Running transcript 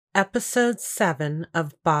Episode 7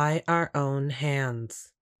 of By Our Own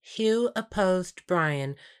Hands. Hugh opposed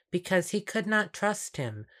Brian because he could not trust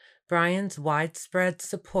him. Brian's widespread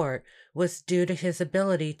support was due to his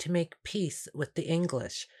ability to make peace with the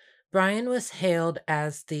English. Brian was hailed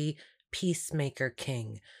as the peacemaker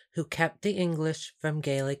king who kept the English from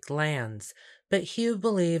Gaelic lands, but Hugh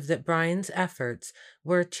believed that Brian's efforts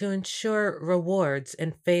were to ensure rewards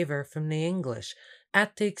and favor from the English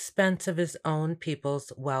at the expense of his own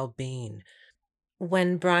people's well-being.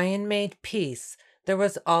 When Brian made peace, there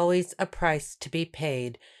was always a price to be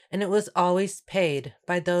paid, and it was always paid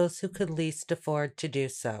by those who could least afford to do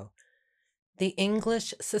so. The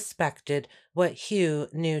English suspected what Hugh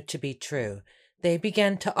knew to be true. They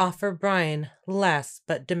began to offer Brian less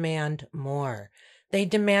but demand more. They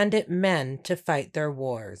demanded men to fight their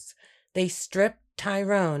wars. They stripped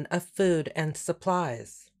Tyrone of food and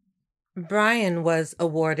supplies. Brian was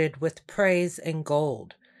awarded with praise and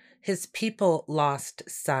gold. His people lost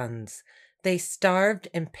sons. They starved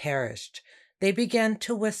and perished. They began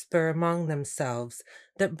to whisper among themselves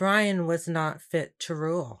that Brian was not fit to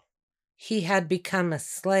rule. He had become a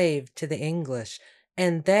slave to the English,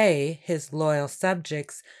 and they, his loyal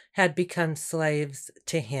subjects, had become slaves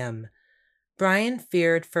to him. Brian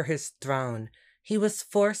feared for his throne. He was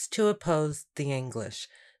forced to oppose the English.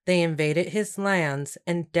 They invaded his lands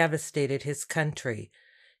and devastated his country.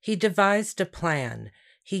 He devised a plan.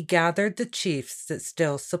 He gathered the chiefs that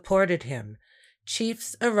still supported him.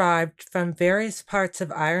 Chiefs arrived from various parts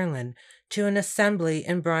of Ireland to an assembly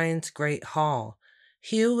in Brian's great hall.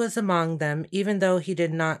 Hugh was among them, even though he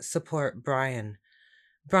did not support Brian.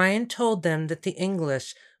 Brian told them that the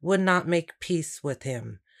English would not make peace with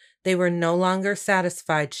him. They were no longer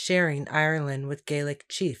satisfied sharing Ireland with Gaelic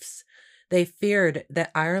chiefs. They feared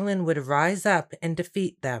that Ireland would rise up and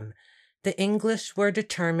defeat them. The English were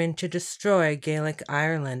determined to destroy Gaelic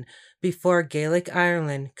Ireland before Gaelic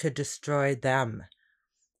Ireland could destroy them.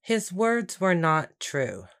 His words were not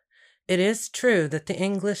true. It is true that the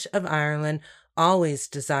English of Ireland always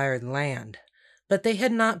desired land, but they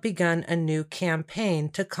had not begun a new campaign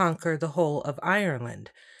to conquer the whole of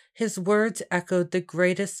Ireland. His words echoed the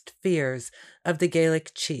greatest fears of the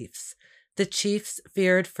Gaelic chiefs. The chiefs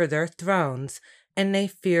feared for their thrones, and they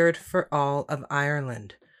feared for all of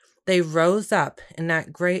Ireland. They rose up in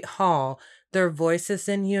that great hall, their voices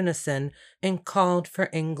in unison, and called for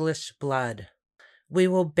English blood. We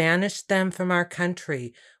will banish them from our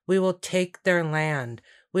country. We will take their land.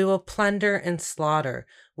 We will plunder and slaughter.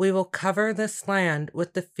 We will cover this land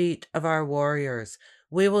with the feet of our warriors.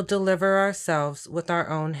 We will deliver ourselves with our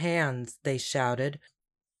own hands, they shouted.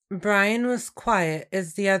 Brian was quiet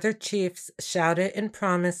as the other chiefs shouted and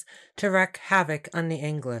promised to wreak havoc on the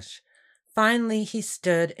English. Finally, he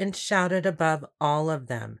stood and shouted above all of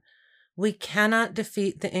them, "We cannot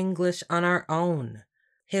defeat the English on our own."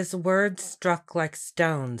 His words struck like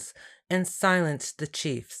stones and silenced the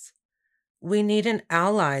chiefs. "We need an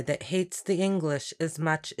ally that hates the English as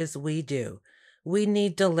much as we do. We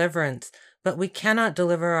need deliverance, but we cannot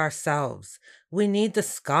deliver ourselves. We need the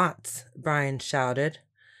Scots," Brian shouted.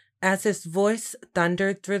 As his voice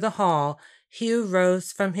thundered through the hall, Hugh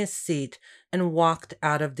rose from his seat and walked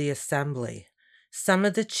out of the assembly. Some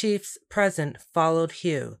of the chiefs present followed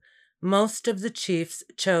Hugh. Most of the chiefs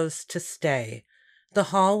chose to stay.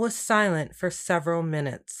 The hall was silent for several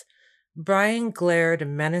minutes. Brian glared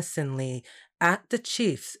menacingly at the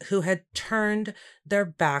chiefs who had turned their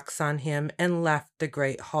backs on him and left the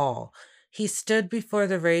great hall. He stood before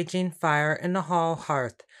the raging fire in the hall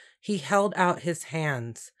hearth. He held out his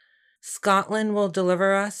hands. "Scotland will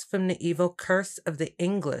deliver us from the evil curse of the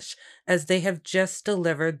English, as they have just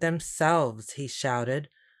delivered themselves," he shouted.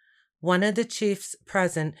 One of the chiefs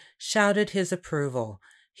present shouted his approval.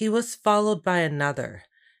 He was followed by another,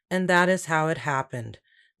 and that is how it happened.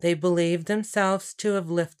 They believed themselves to have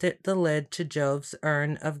lifted the lid to Job's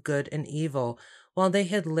urn of good and evil, while they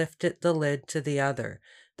had lifted the lid to the other,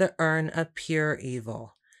 the urn of pure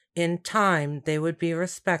evil. In time, they would be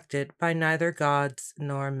respected by neither gods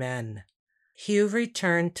nor men. Hugh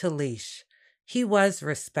returned to Laois. He was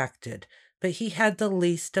respected, but he had the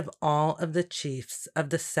least of all of the chiefs of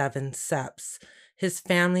the 7 septs. His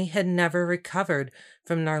family had never recovered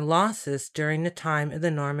from their losses during the time of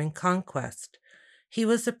the Norman conquest. He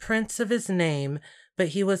was a prince of his name, but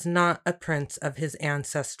he was not a prince of his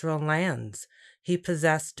ancestral lands. He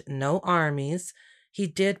possessed no armies. He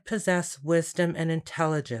did possess wisdom and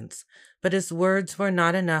intelligence, but his words were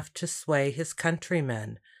not enough to sway his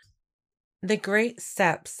countrymen. The great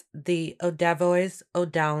septs, the O'Devoys,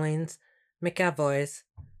 O'Dowlings, McAvoys,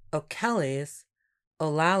 O'Kellys,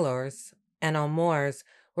 O'Lalors, and O'Moores,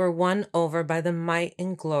 were won over by the might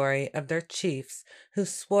and glory of their chiefs who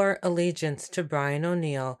swore allegiance to Brian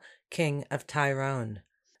O'Neill, King of Tyrone.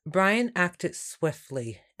 Brian acted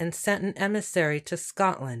swiftly and sent an emissary to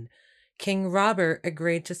Scotland. King Robert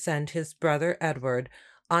agreed to send his brother Edward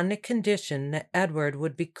on the condition that Edward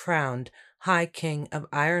would be crowned High King of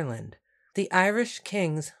Ireland. The Irish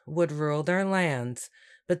kings would rule their lands,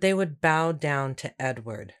 but they would bow down to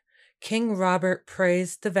Edward. King Robert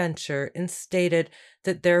praised the venture and stated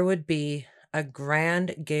that there would be a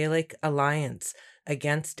grand Gaelic alliance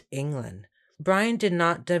against England. Brian did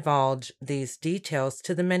not divulge these details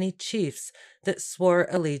to the many chiefs that swore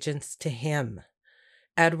allegiance to him.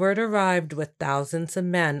 Edward arrived with thousands of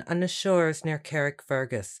men on the shores near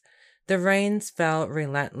Carrickfergus. The rains fell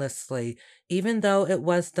relentlessly, even though it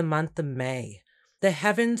was the month of May. The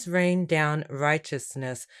heavens rained down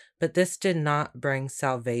righteousness, but this did not bring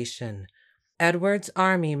salvation. Edward's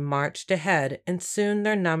army marched ahead, and soon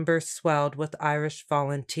their numbers swelled with Irish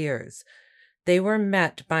volunteers. They were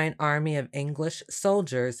met by an army of English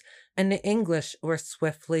soldiers, and the English were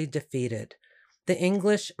swiftly defeated. The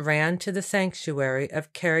English ran to the sanctuary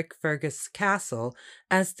of Carrickfergus Castle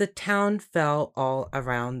as the town fell all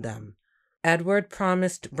around them. Edward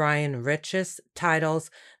promised Brian riches, titles,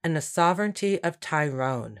 and the sovereignty of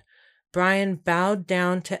Tyrone. Brian bowed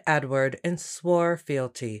down to Edward and swore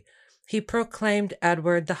fealty. He proclaimed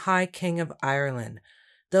Edward the High King of Ireland.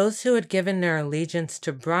 Those who had given their allegiance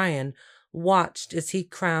to Brian watched as he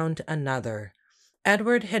crowned another.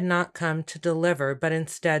 Edward had not come to deliver, but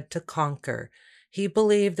instead to conquer. He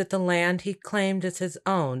believed that the land he claimed as his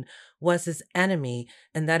own was his enemy,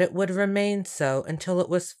 and that it would remain so until it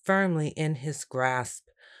was firmly in his grasp.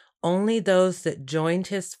 Only those that joined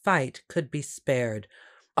his fight could be spared.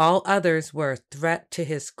 All others were a threat to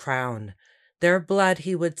his crown. Their blood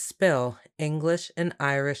he would spill, English and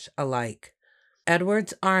Irish alike.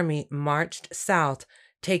 Edward's army marched south,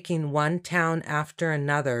 taking one town after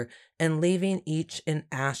another and leaving each in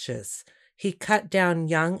ashes. He cut down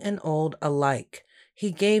young and old alike. He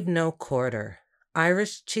gave no quarter.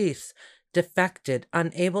 Irish chiefs defected,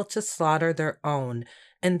 unable to slaughter their own,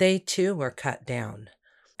 and they too were cut down.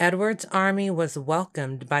 Edward's army was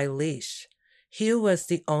welcomed by Laois. Hugh was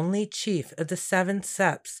the only chief of the Seven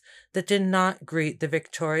Septs that did not greet the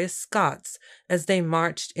victorious Scots as they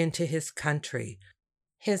marched into his country.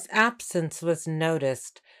 His absence was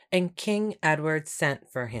noticed, and King Edward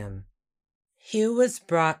sent for him. Hugh was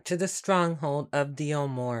brought to the stronghold of the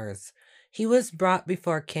O'Moores. He was brought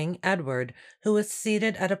before King Edward, who was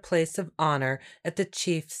seated at a place of honor at the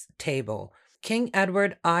chief's table. King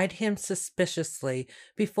Edward eyed him suspiciously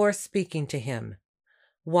before speaking to him.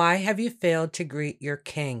 "Why have you failed to greet your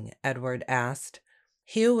king?" Edward asked.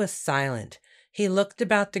 Hugh was silent. He looked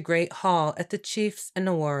about the great hall at the chiefs and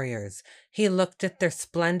the warriors. He looked at their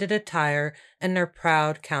splendid attire and their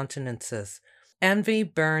proud countenances. Envy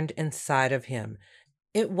burned inside of him.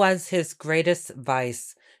 It was his greatest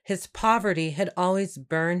vice. His poverty had always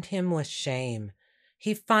burned him with shame.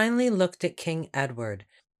 He finally looked at King Edward.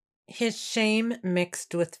 His shame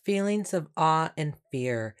mixed with feelings of awe and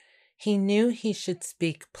fear. He knew he should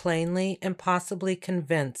speak plainly and possibly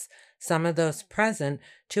convince some of those present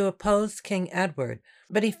to oppose King Edward,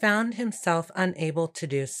 but he found himself unable to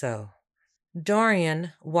do so.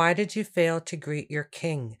 "Dorian, why did you fail to greet your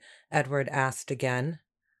king?" Edward asked again.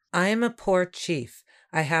 "I am a poor chief.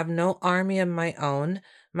 I have no army of my own.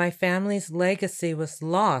 My family's legacy was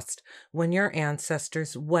lost when your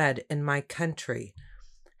ancestors wed in my country.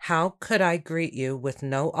 How could I greet you with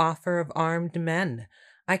no offer of armed men?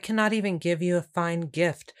 I cannot even give you a fine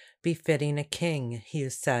gift befitting a king," Hugh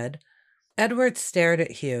said. Edward stared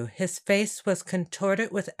at Hugh. His face was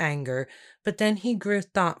contorted with anger, but then he grew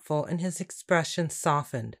thoughtful and his expression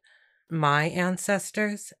softened. "My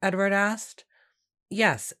ancestors?" Edward asked.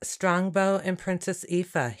 "Yes, Strongbow and Princess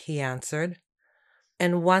Aoife," he answered.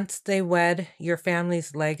 "And once they wed, your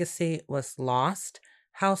family's legacy was lost?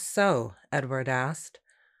 How so?" Edward asked.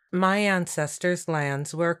 "My ancestors'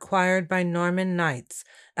 lands were acquired by Norman knights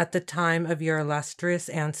at the time of your illustrious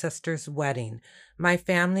ancestor's wedding. My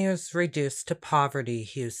family was reduced to poverty,"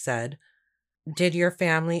 Hugh said. "Did your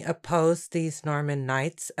family oppose these Norman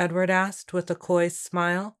knights?" Edward asked with a coy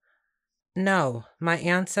smile. "No, my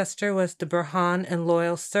ancestor was the Burhan and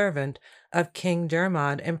loyal servant of King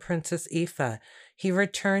Dermod and Princess Aoife. He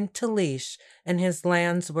returned to Laois, and his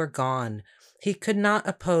lands were gone. He could not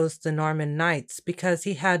oppose the Norman knights because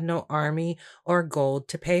he had no army or gold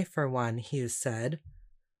to pay for one," Hugh said.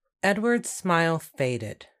 Edward's smile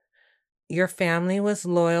faded. "Your family was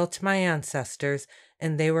loyal to my ancestors,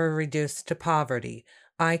 and they were reduced to poverty.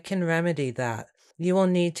 I can remedy that. You will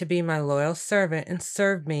need to be my loyal servant and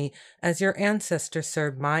serve me as your ancestors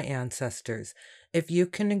served my ancestors. If you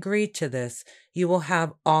can agree to this, you will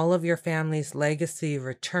have all of your family's legacy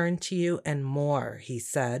returned to you and more," he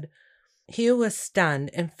said. Hugh was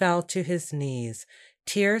stunned and fell to his knees.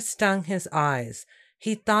 Tears stung his eyes.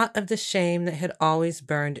 He thought of the shame that had always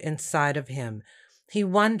burned inside of him. He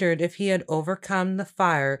wondered if he had overcome the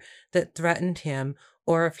fire that threatened him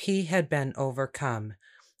or if he had been overcome.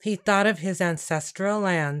 He thought of his ancestral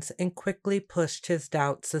lands and quickly pushed his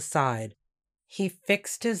doubts aside. He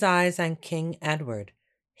fixed his eyes on King Edward,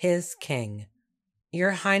 his king.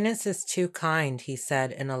 "Your Highness is too kind," he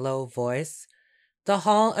said in a low voice. The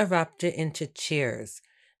hall erupted into cheers.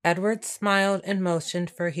 Edward smiled and motioned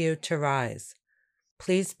for Hugh to rise.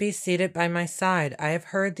 "Please be seated by my side. I have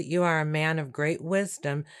heard that you are a man of great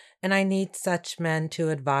wisdom, and I need such men to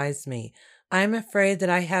advise me. I am afraid that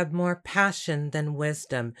I have more passion than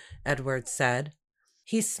wisdom," Edward said.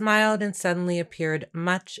 He smiled and suddenly appeared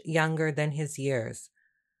much younger than his years.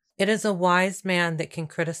 "It is a wise man that can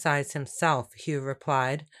criticize himself," Hugh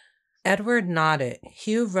replied. Edward nodded.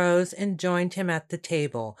 Hugh rose and joined him at the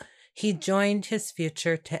table. He joined his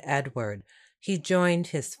future to Edward. He joined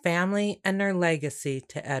his family and their legacy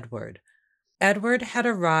to Edward. Edward had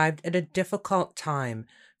arrived at a difficult time.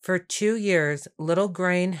 For 2 years, little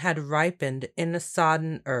grain had ripened in the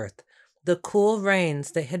sodden earth. The cool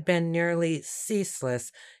rains that had been nearly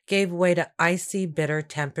ceaseless gave way to icy, bitter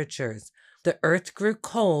temperatures. The earth grew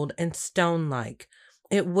cold and stone-like.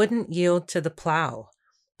 It wouldn't yield to the plow.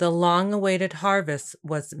 The long-awaited harvest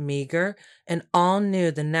was meager, and all knew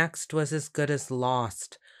the next was as good as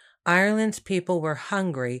lost. Ireland's people were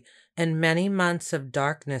hungry, and many months of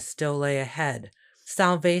darkness still lay ahead.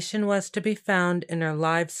 Salvation was to be found in their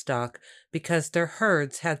livestock because their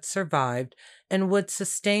herds had survived and would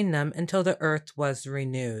sustain them until the earth was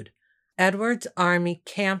renewed. Edward's army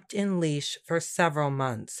camped in Laois for several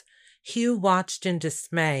months. Hugh watched in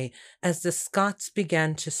dismay as the Scots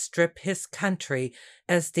began to strip his country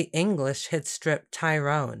as the English had stripped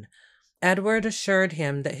Tyrone. Edward assured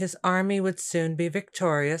him that his army would soon be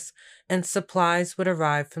victorious and supplies would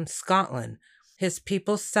arrive from Scotland. His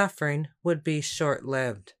people's suffering would be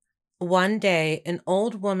short-lived. One day, an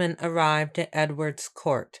old woman arrived at Edward's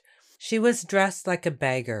court. She was dressed like a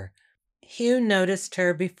beggar. Hugh noticed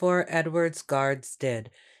her before Edward's guards did.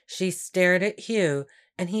 She stared at Hugh,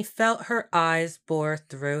 and he felt her eyes bore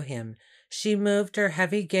through him. She moved her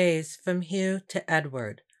heavy gaze from Hugh to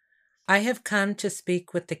Edward. "I have come to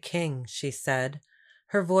speak with the king," she said.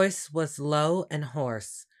 Her voice was low and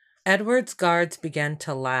hoarse. Edward's guards began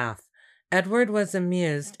to laugh. Edward was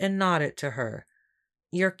amused and nodded to her.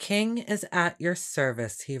 "Your king is at your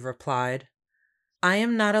service," he replied. "I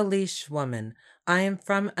am not a Laois woman. I am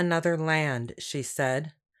from another land," she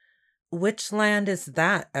said. "Which land is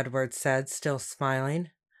that?" Edward said, still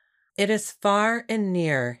smiling. "It is far and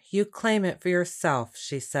near. You claim it for yourself,"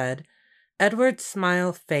 she said. Edward's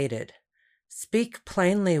smile faded. "Speak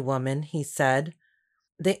plainly, woman," he said.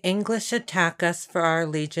 "The English attack us for our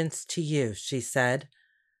allegiance to you," she said.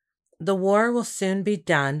 "The war will soon be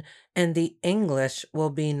done, and the English will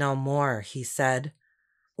be no more," he said.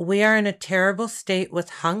 "We are in a terrible state with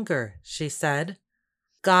hunger," she said.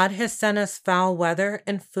 "God has sent us foul weather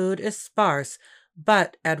and food is sparse,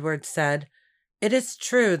 but," Edward said, "it is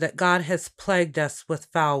true that God has plagued us with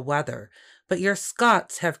foul weather, but your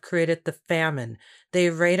Scots have created the famine. They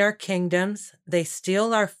raid our kingdoms, they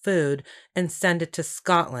steal our food and send it to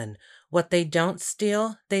Scotland. What they don't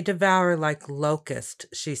steal, they devour like locusts,"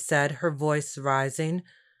 she said, her voice rising.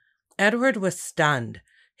 Edward was stunned.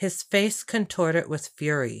 His face contorted with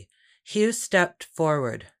fury. Hugh stepped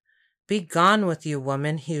forward. "Be gone with you,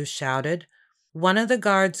 woman," Hugh shouted. One of the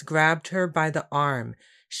guards grabbed her by the arm.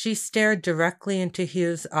 She stared directly into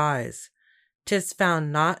Hugh's eyes. "'Tis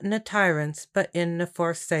found not in the tyrants, but in the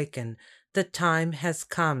forsaken. The time has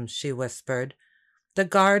come," she whispered. The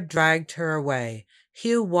guard dragged her away.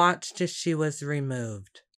 Hugh watched as she was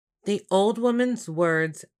removed. The old woman's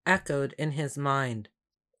words echoed in his mind.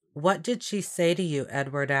 "What did she say to you?"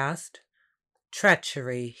 Edward asked.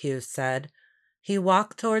 "Treachery," Hugh said. He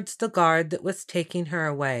walked towards the guard that was taking her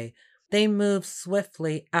away. They moved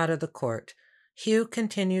swiftly out of the court. Hugh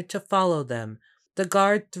continued to follow them. The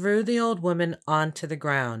guard threw the old woman onto the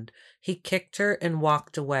ground. He kicked her and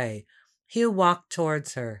walked away. Hugh walked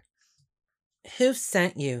towards her. "Who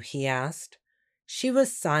sent you?" he asked. She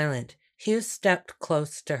was silent. Hugh stepped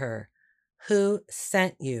close to her. "Who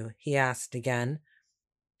sent you?" he asked again.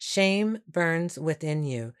 "Shame burns within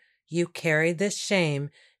you. You carry this shame,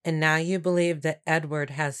 and now you believe that Edward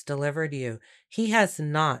has delivered you. He has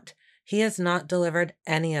not. He has not delivered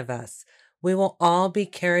any of us. We will all be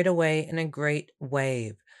carried away in a great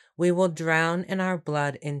wave. We will drown in our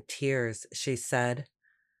blood in tears, she said.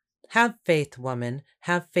 Have faith, woman.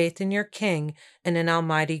 Have faith in your king and in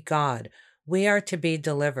Almighty God. We are to be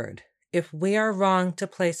delivered. If we are wrong to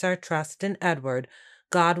place our trust in Edward,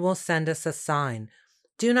 God will send us a sign.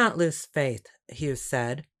 Do not lose faith, Hugh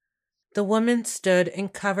said. The woman stood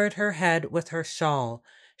and covered her head with her shawl.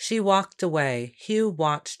 She walked away. Hugh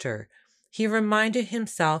watched her. He reminded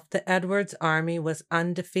himself that Edward's army was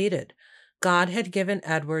undefeated. God had given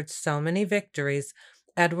Edward so many victories,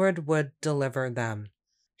 Edward would deliver them.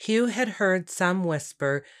 Hugh had heard some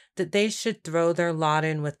whisper that they should throw their lot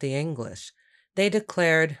in with the English. They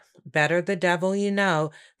declared, "Better the devil you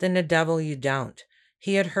know than the devil you don't."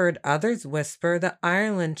 He had heard others whisper that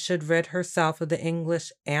Ireland should rid herself of the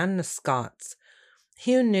English and the Scots.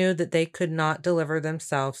 Hugh knew that they could not deliver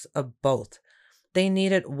themselves of both. They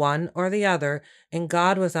needed one or the other, and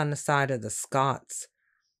God was on the side of the Scots.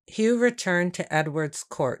 Hugh returned to Edward's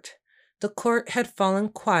court. The court had fallen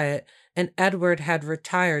quiet, and Edward had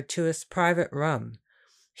retired to his private room.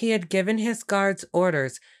 He had given his guards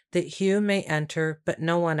orders that Hugh may enter, but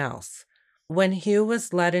no one else. When Hugh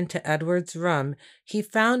was led into Edward's room, he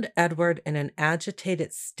found Edward in an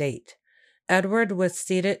agitated state. Edward was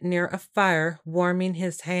seated near a fire, warming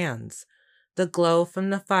his hands. The glow from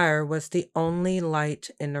the fire was the only light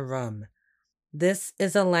in the room. "This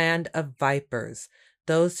is a land of vipers.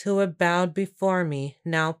 Those who have bowed before me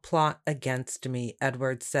now plot against me,"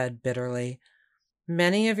 Edward said bitterly.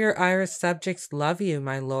 "Many of your Irish subjects love you,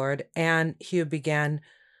 my lord, and," Hugh began.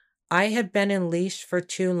 "I have been in leash for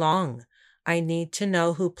too long. I need to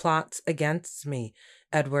know who plots against me,"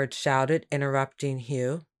 Edward shouted, interrupting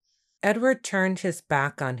Hugh. Edward turned his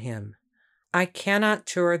back on him. "I cannot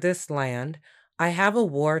tour this land. I have a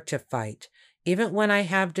war to fight. Even when I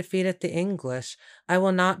have defeated the English, I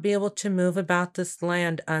will not be able to move about this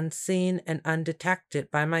land unseen and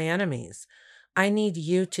undetected by my enemies. I need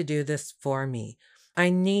you to do this for me. I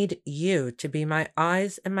need you to be my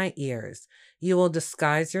eyes and my ears. You will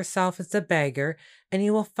disguise yourself as a beggar, and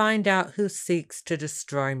you will find out who seeks to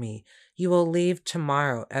destroy me. You will leave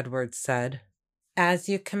tomorrow," Edward said. "As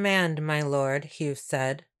you command, my lord," Hugh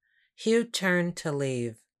said. Hugh turned to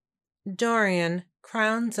leave. "Dorian,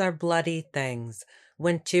 crowns are bloody things.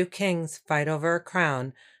 When two kings fight over a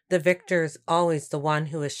crown, the victor is always the one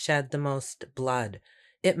who has shed the most blood.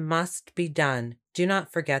 It must be done. Do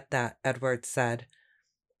not forget that," Edward said.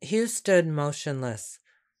 Hugh stood motionless.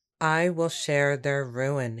 "I will share their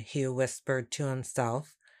ruin," Hugh whispered to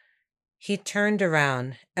himself. He turned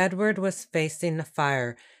around. Edward was facing the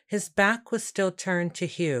fire. His back was still turned to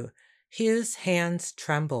Hugh. Hugh's hands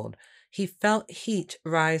trembled. He felt heat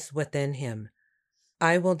rise within him.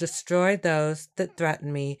 "I will destroy those that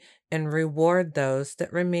threaten me and reward those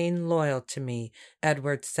that remain loyal to me,"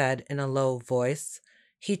 Edward said in a low voice.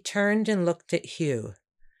 He turned and looked at Hugh.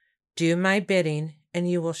 "Do my bidding, and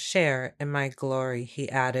you will share in my glory," he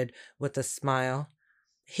added with a smile.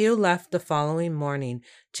 Hugh left the following morning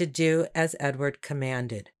to do as Edward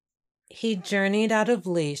commanded. He journeyed out of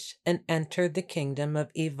Leash and entered the kingdom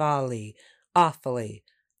of Offaly.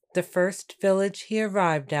 The first village he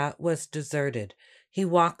arrived at was deserted. He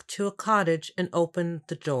walked to a cottage and opened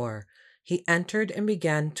the door. He entered and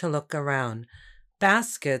began to look around.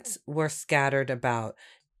 Baskets were scattered about.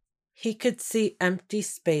 He could see empty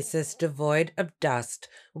spaces devoid of dust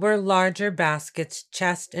where larger baskets,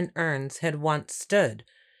 chests, and urns had once stood.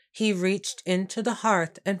 He reached into the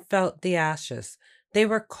hearth and felt the ashes. They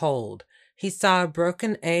were cold. He saw a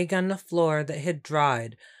broken egg on the floor that had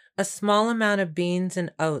dried. A small amount of beans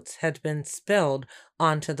and oats had been spilled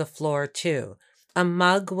onto the floor, too. A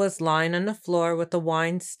mug was lying on the floor with a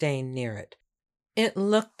wine stain near it. It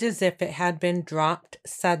looked as if it had been dropped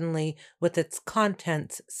suddenly, with its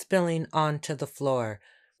contents spilling onto the floor.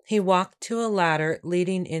 He walked to a ladder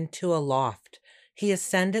leading into a loft. He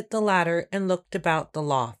ascended the ladder and looked about the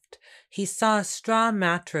loft. He saw a straw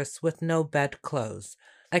mattress with no bedclothes.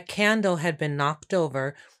 A candle had been knocked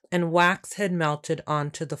over, and wax had melted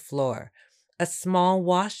onto the floor. A small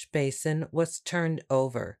wash basin was turned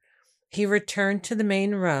over. He returned to the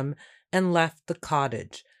main room and left the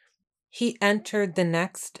cottage. He entered the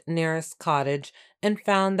next nearest cottage and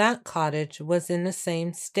found that cottage was in the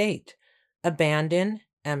same state, abandoned,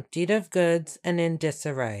 emptied of goods, and in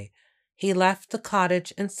disarray. He left the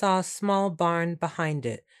cottage and saw a small barn behind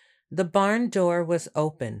it. The barn door was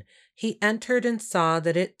open. He entered and saw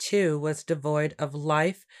that it too was devoid of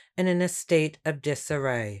life and in a state of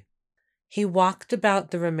disarray. He walked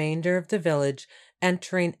about the remainder of the village,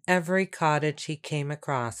 entering every cottage he came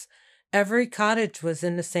across. Every cottage was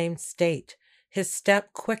in the same state. His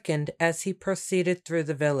step quickened as he proceeded through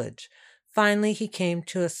the village. Finally, he came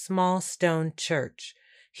to a small stone church.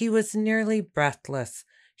 He was nearly breathless.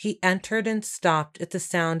 He entered and stopped at the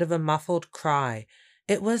sound of a muffled cry.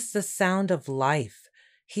 It was the sound of life.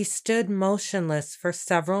 He stood motionless for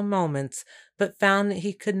several moments, but found that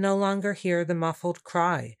he could no longer hear the muffled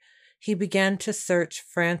cry. He began to search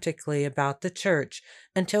frantically about the church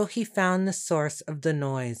until he found the source of the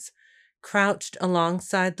noise. Crouched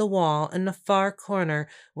alongside the wall in the far corner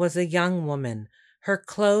was a young woman. Her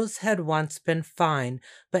clothes had once been fine,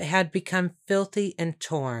 but had become filthy and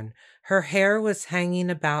torn. Her hair was hanging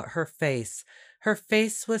about her face. Her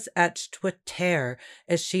face was etched with terror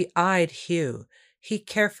as she eyed Hugh. He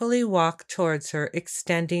carefully walked towards her,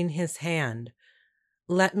 extending his hand.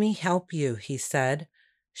 "Let me help you," he said.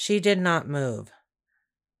 She did not move.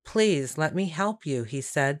 "Please let me help you," he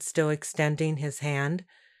said, still extending his hand.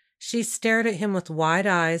 She stared at him with wide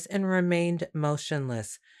eyes and remained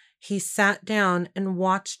motionless. He sat down and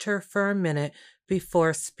watched her for a minute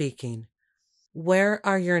before speaking. "Where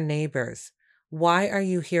are your neighbors? Why are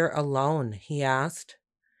you here alone?" he asked.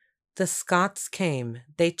 "The Scots came.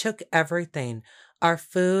 They took everything, our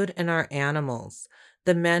food and our animals.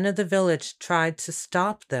 The men of the village tried to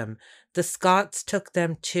stop them. The Scots took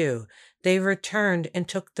them too. They returned and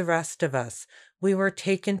took the rest of us. We were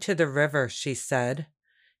taken to the river," she said.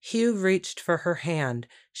 Hugh reached for her hand.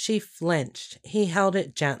 She flinched. He held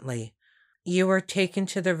it gently. "You were taken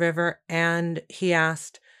to the river and," he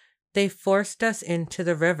asked, "they forced us into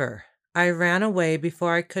the river. I ran away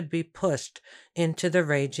before I could be pushed into the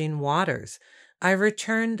raging waters. I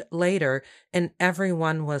returned later and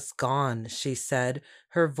everyone was gone," she said,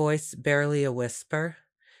 her voice barely a whisper.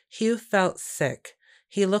 Hugh felt sick.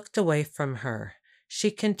 He looked away from her. She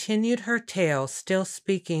continued her tale, still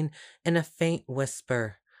speaking in a faint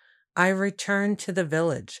whisper. "I returned to the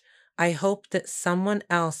village. I hoped that someone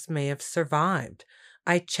else may have survived.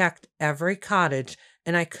 I checked every cottage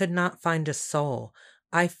and I could not find a soul.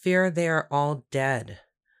 I fear they are all dead."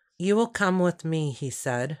 "You will come with me," he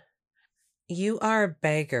said. "You are a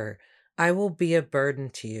beggar. I will be a burden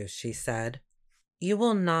to you," she said. "You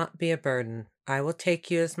will not be a burden. I will take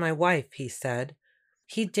you as my wife," he said.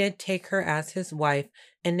 He did take her as his wife,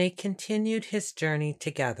 and they continued his journey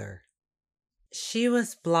together. She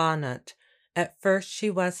was Blanat. At first she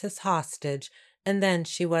was his hostage, and then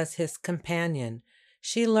she was his companion.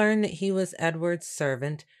 She learned that he was Edward's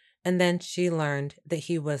servant, and then she learned that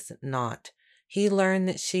he was not. He learned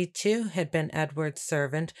that she too had been Edward's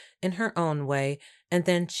servant in her own way, and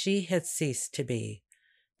then she had ceased to be.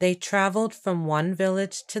 They traveled from one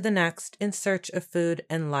village to the next in search of food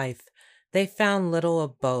and life. They found little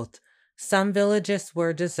of both. Some villages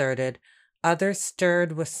were deserted, others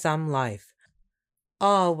stirred with some life.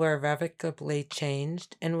 All were irrevocably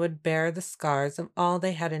changed and would bear the scars of all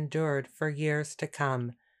they had endured for years to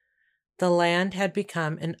come. The land had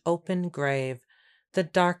become an open grave. The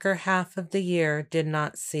darker half of the year did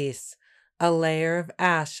not cease. A layer of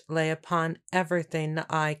ash lay upon everything the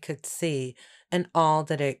eye could see and all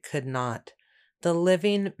that it could not. The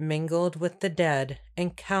living mingled with the dead,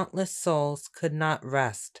 and countless souls could not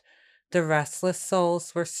rest. The restless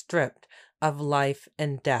souls were stripped of life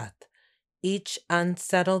and death. Each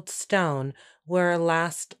unsettled stone where a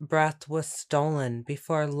last breath was stolen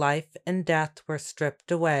before life and death were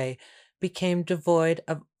stripped away became devoid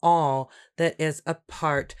of all that is a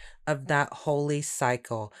part of that holy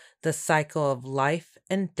cycle, the cycle of life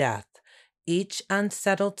and death. Each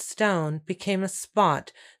unsettled stone became a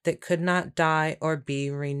spot that could not die or be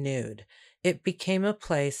renewed. It became a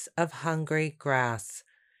place of hungry grass.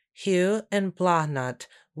 Hugh and Blanat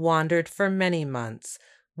wandered for many months.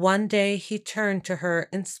 One day he turned to her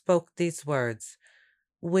and spoke these words: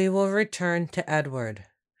 "We will return to Edward."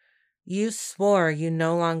 "You swore you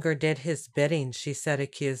no longer did his bidding," she said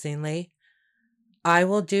accusingly. "I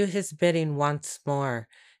will do his bidding once more.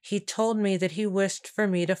 He told me that he wished for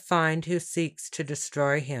me to find who seeks to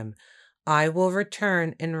destroy him. I will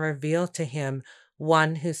return and reveal to him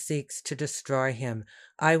one who seeks to destroy him.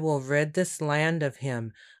 I will rid this land of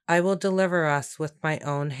him. I will deliver us with my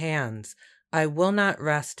own hands. I will not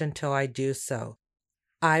rest until I do so.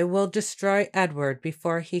 I will destroy Edward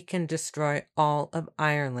before he can destroy all of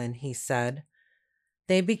Ireland," he said.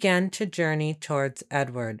 They began to journey towards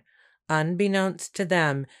Edward. Unbeknownst to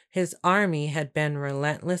them, his army had been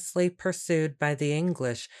relentlessly pursued by the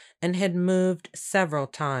English and had moved several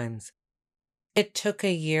times. It took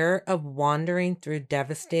a year of wandering through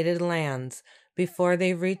devastated lands before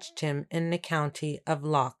they reached him in the county of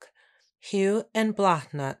Loch. Hugh and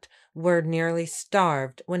Blanat were nearly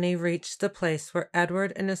starved when they reached the place where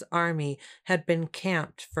Edward and his army had been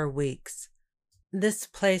camped for weeks. This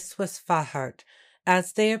place was Fahart.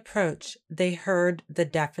 As they approached, they heard the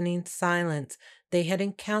deafening silence they had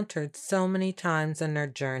encountered so many times on their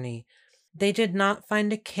journey. They did not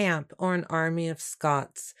find a camp or an army of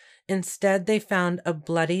Scots. Instead, they found a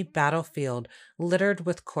bloody battlefield littered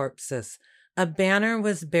with corpses. A banner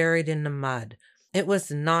was buried in the mud. It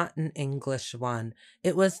was not an English one.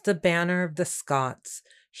 It was the banner of the Scots.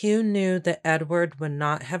 Hugh knew that Edward would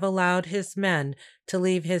not have allowed his men to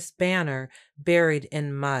leave his banner buried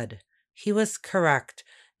in mud. He was correct.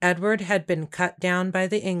 Edward had been cut down by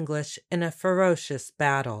the English in a ferocious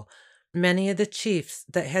battle. Many of the chiefs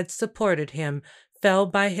that had supported him fell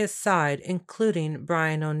by his side, including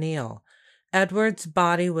Brian O'Neill. Edward's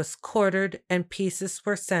body was quartered and pieces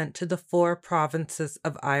were sent to the 4 provinces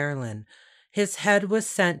of Ireland. His head was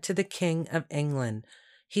sent to the King of England.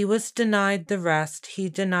 He was denied the rest. He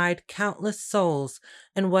denied countless souls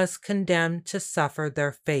and was condemned to suffer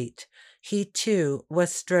their fate. He, too,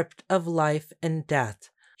 was stripped of life and death.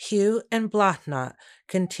 Hugh and Blathnot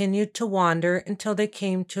continued to wander until they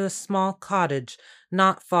came to a small cottage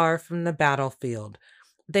not far from the battlefield.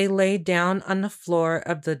 They lay down on the floor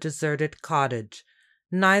of the deserted cottage.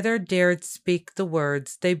 Neither dared speak the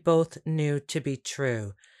words they both knew to be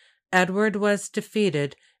true. Edward was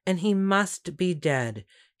defeated, and he must be dead.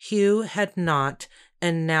 Hugh had not,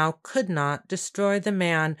 and now could not, destroy the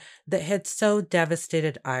man that had so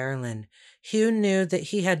devastated Ireland. Hugh knew that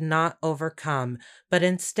he had not overcome, but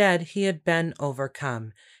instead he had been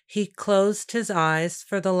overcome. He closed his eyes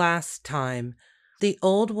for the last time. The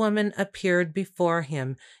old woman appeared before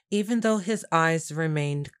him, even though his eyes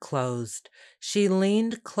remained closed. She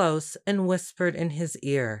leaned close and whispered in his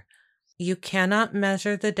ear, "You cannot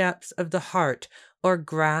measure the depths of the heart or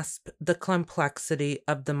grasp the complexity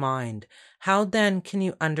of the mind. How then can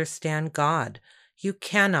you understand God? You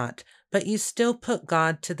cannot, but you still put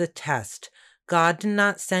God to the test. God did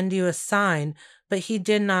not send you a sign, but he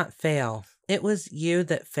did not fail. It was you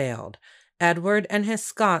that failed. Edward and his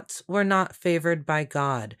Scots were not favored by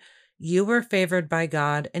God. You were favored by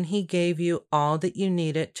God, and he gave you all that you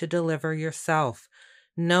needed to deliver yourself.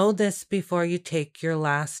 Know this before you take your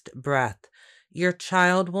last breath. Your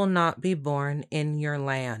child will not be born in your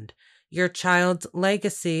land. Your child's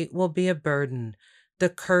legacy will be a burden. The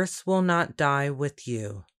curse will not die with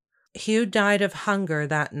you." Hugh died of hunger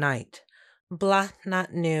that night.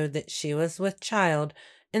 Blathnot knew that she was with child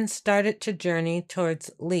and started to journey towards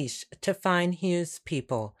Laois to find Hugh's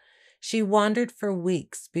people. She wandered for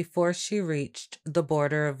weeks before she reached the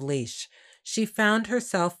border of Laois. She found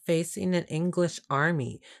herself facing an English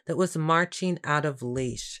army that was marching out of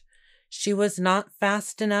Laois. She was not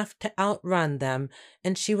fast enough to outrun them,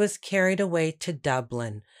 and she was carried away to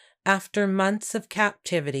Dublin. After months of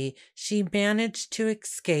captivity, she managed to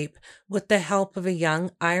escape with the help of a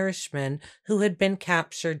young Irishman who had been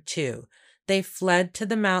captured too. They fled to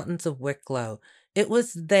the mountains of Wicklow. It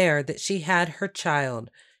was there that she had her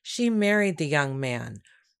child. She married the young man.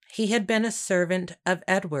 He had been a servant of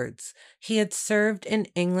Edward's. He had served in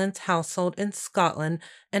England's household in Scotland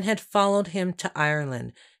and had followed him to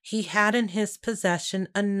Ireland. He had in his possession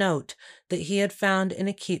a note that he had found in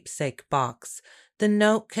a keepsake box. The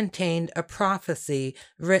note contained a prophecy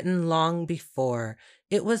written long before.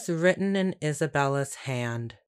 It was written in Isabella's hand.